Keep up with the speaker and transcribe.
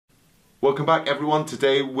Welcome back everyone.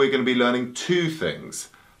 Today we're going to be learning two things.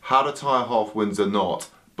 How to tie a half Windsor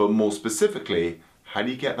knot, but more specifically, how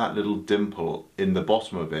do you get that little dimple in the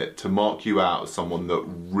bottom of it to mark you out as someone that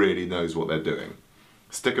really knows what they're doing.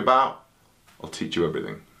 Stick about, I'll teach you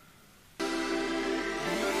everything.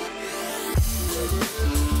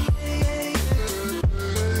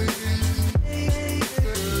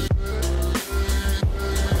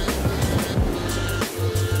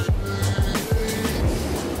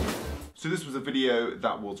 So this was a video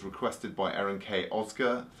that was requested by Erin K.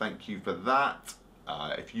 Oscar. Thank you for that.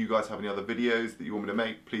 If you guys have any other videos that you want me to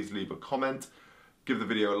make, please leave a comment. Give the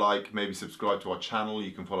video a like, maybe subscribe to our channel.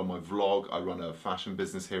 You can follow my vlog. I run a fashion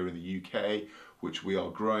business here in the UK, which we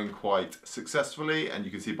are growing quite successfully, and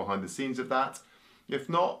you can see behind the scenes of that. If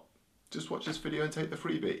not, just watch this video and take the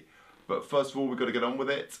freebie. But first of all, we've got to get on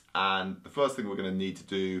with it, and the first thing we're going to need to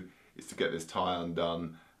do is to get this tie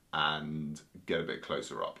undone and get a bit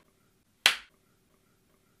closer up.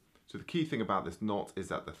 So the key thing about this knot is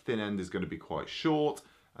that the thin end is going to be quite short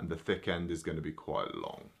and the thick end is going to be quite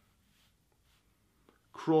long.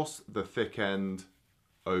 Cross the thick end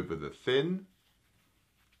over the thin,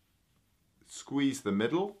 squeeze the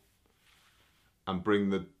middle and bring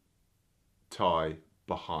the tie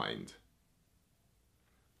behind.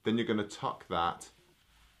 Then you're going to tuck that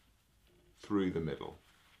through the middle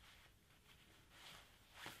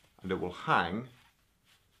and it will hang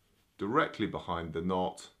directly behind the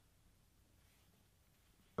knot,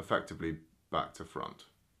 effectively back to front.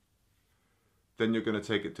 Then you're going to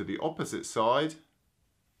take it to the opposite side,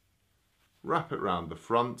 wrap it around the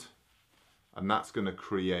front, and that's going to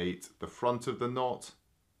create the front of the knot,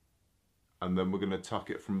 and then we're going to tuck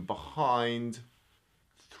it from behind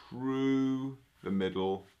through the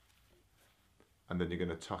middle, and then you're going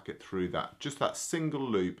to tuck it through that, just that single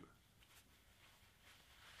loop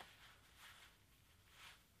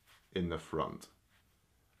in the front.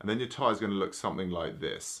 And then your tie is going to look something like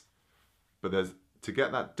this. But to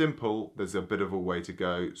get that dimple, there's a bit of a way to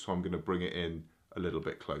go, so I'm going to bring it in a little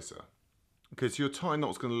bit closer. Okay, so your tie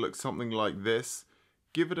knot's going to look something like this.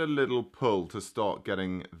 Give it a little pull to start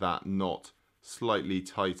getting that knot slightly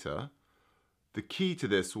tighter. The key to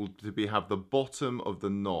this will be have the bottom of the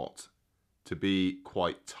knot to be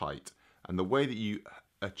quite tight. And the way that you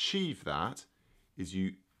achieve that is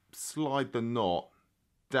you slide the knot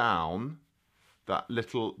down that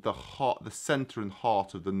little, the center and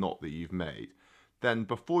heart of the knot that you've made. Then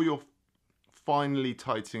before you're finally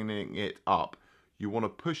tightening it up, you want to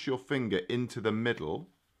push your finger into the middle.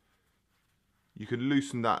 You can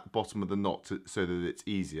loosen that bottom of the knot so that it's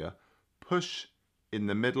easier. Push in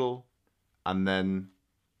the middle and then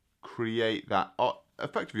create that,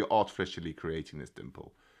 effectively you're artificially creating this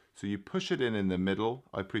dimple. So you push it in the middle.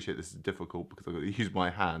 I appreciate this is difficult because I've got to use my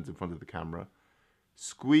hands in front of the camera.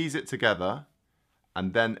 Squeeze it together.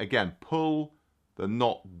 And then again, pull the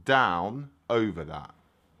knot down over that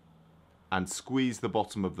and squeeze the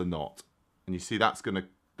bottom of the knot. And you see that's gonna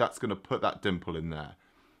put that dimple in there.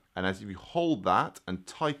 And as you hold that and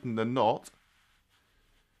tighten the knot,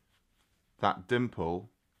 that dimple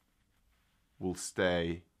will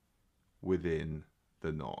stay within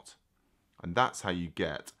the knot. And that's how you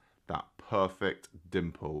get that perfect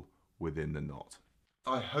dimple within the knot.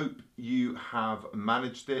 I hope you have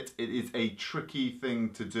managed it. It is a tricky thing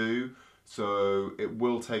to do, so it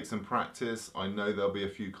will take some practice. I know there'll be a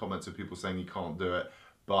few comments of people saying you can't do it,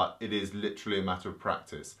 but it is literally a matter of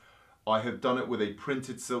practice. I have done it with a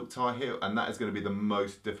printed silk tie here, and that is going to be the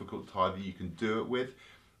most difficult tie that you can do it with.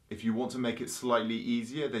 If you want to make it slightly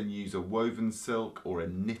easier, then use a woven silk or a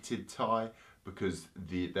knitted tie, because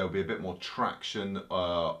there'll be a bit more traction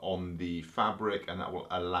on the fabric, and that will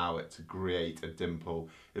allow it to create a dimple.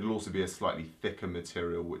 It'll also be a slightly thicker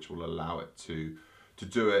material, which will allow it to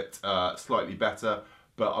do it slightly better.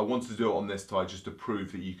 But I wanted to do it on this tie just to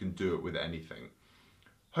prove that you can do it with anything.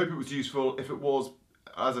 Hope it was useful. If it was,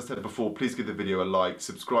 as I said before, please give the video a like,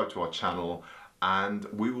 subscribe to our channel, and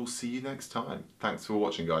we will see you next time. Thanks for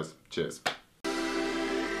watching, guys. Cheers.